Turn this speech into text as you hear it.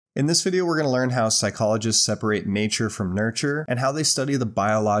In this video, we're going to learn how psychologists separate nature from nurture and how they study the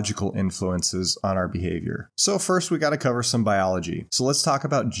biological influences on our behavior. So first, we got to cover some biology. So let's talk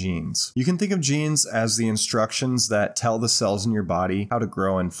about genes. You can think of genes as the instructions that tell the cells in your body how to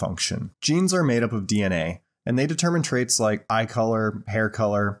grow and function. Genes are made up of DNA, and they determine traits like eye color, hair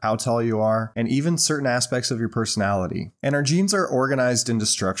color, how tall you are, and even certain aspects of your personality. And our genes are organized into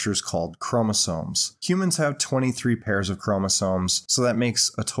structures called chromosomes. Humans have 23 pairs of chromosomes, so that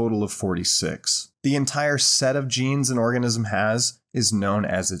makes a total of 46. The entire set of genes an organism has is known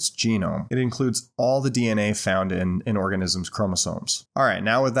as its genome. It includes all the DNA found in an organism's chromosomes. All right,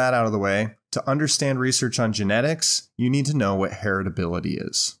 now with that out of the way, to understand research on genetics, you need to know what heritability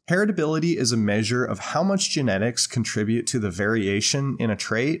is. Heritability is a measure of how much genetics contribute to the variation in a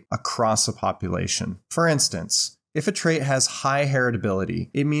trait across a population. For instance, if a trait has high heritability,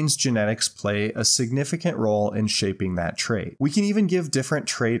 it means genetics play a significant role in shaping that trait. We can even give different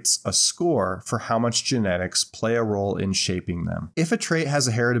traits a score for how much genetics play a role in shaping them. If a trait has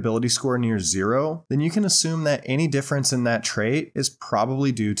a heritability score near 0, then you can assume that any difference in that trait is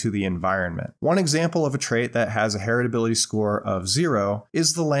probably due to the environment. One example of a trait that has a heritability score of 0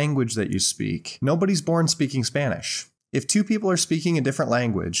 is the language that you speak. Nobody's born speaking Spanish. If two people are speaking a different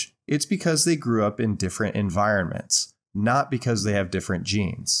language, it's because they grew up in different environments, not because they have different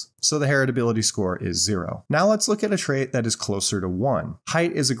genes. So the heritability score is 0. Now let's look at a trait that is closer to 1.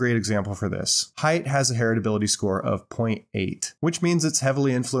 Height is a great example for this. Height has a heritability score of 0.8, which means it's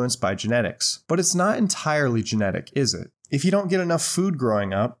heavily influenced by genetics. But it's not entirely genetic, is it? If you don't get enough food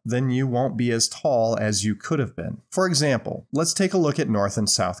growing up, then you won't be as tall as you could have been. For example, let's take a look at North and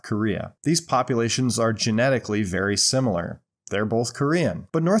South Korea. These populations are genetically very similar. They're both Korean.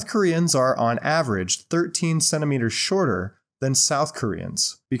 But North Koreans are on average 13 centimeters shorter than South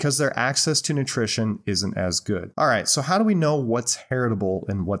Koreans because their access to nutrition isn't as good. All right, so how do we know what's heritable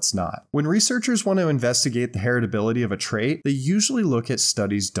and what's not? When researchers want to investigate the heritability of a trait, they usually look at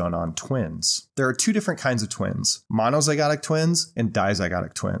studies done on twins. There are two different kinds of twins, monozygotic twins and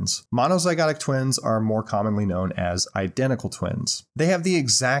dizygotic twins. Monozygotic twins are more commonly known as identical twins. They have the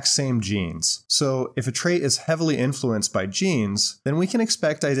exact same genes. So if a trait is heavily influenced by genes, then we can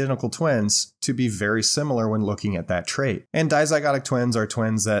expect identical twins to be very similar when looking at that trait. And dizygotic twins are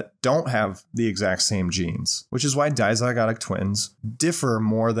twins that don't have the exact same genes, which is why dizygotic twins differ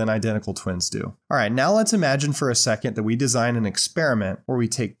more than identical twins do. All right, now let's imagine for a second that we design an experiment where we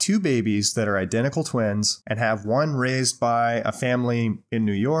take two babies that are identical twins and have one raised by a family in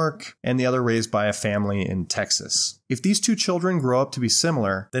New York and the other raised by a family in Texas. If these two children grow up to be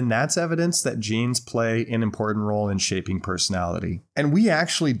similar, then that's evidence that genes play an important role in shaping personality. And we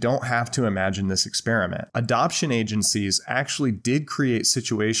actually don't have to imagine this experiment. Adoption agencies actually did create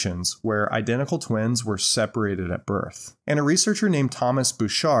situations where identical twins were separated at birth. And a researcher named Thomas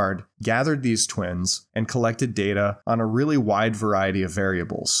Bouchard gathered these twins and collected data on a really wide variety of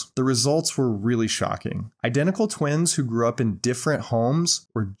variables. The results were really shocking. Identical twins who grew up in different homes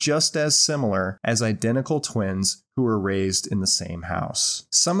were just as similar as identical twins who were raised in the same house.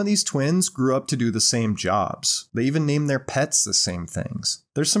 Some of these twins grew up to do the same jobs. They even named their pets the same things.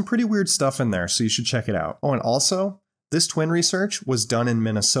 There's some pretty weird stuff in there, so you should check it out. Oh, and also, this twin research was done in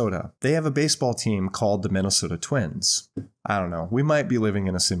Minnesota. They have a baseball team called the Minnesota Twins. I don't know, we might be living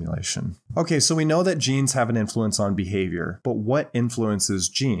in a simulation. Okay, so we know that genes have an influence on behavior, but what influences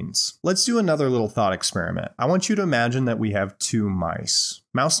genes? Let's do another little thought experiment. I want you to imagine that we have two mice.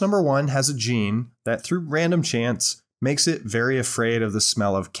 Mouse number 1 has a gene that through random chance makes it very afraid of the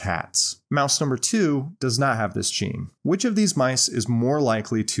smell of cats. Mouse number 2 does not have this gene. Which of these mice is more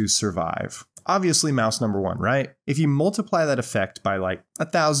likely to survive? Obviously mouse number 1, right? If you multiply that effect by like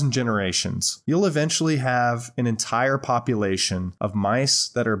 1,000 generations, you'll eventually have an entire population of mice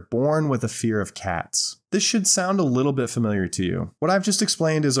that are born with a fear of cats. This should sound a little bit familiar to you. What I've just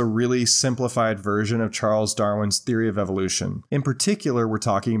explained is a really simplified version of Charles Darwin's theory of evolution. In particular, we're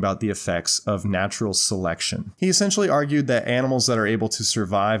talking about the effects of natural selection. He essentially argued that animals that are able to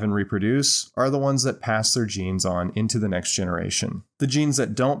survive and reproduce are the ones that pass their genes on into the next generation. The genes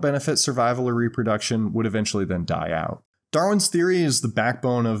that don't benefit survival or reproduction would eventually then die out. Darwin's theory is the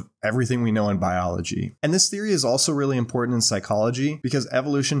backbone of everything we know in biology. And this theory is also really important in psychology because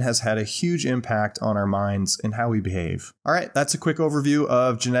evolution has had a huge impact on our minds and how we behave. All right, that's a quick overview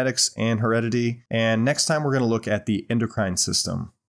of genetics and heredity. And next time we're going to look at the endocrine system.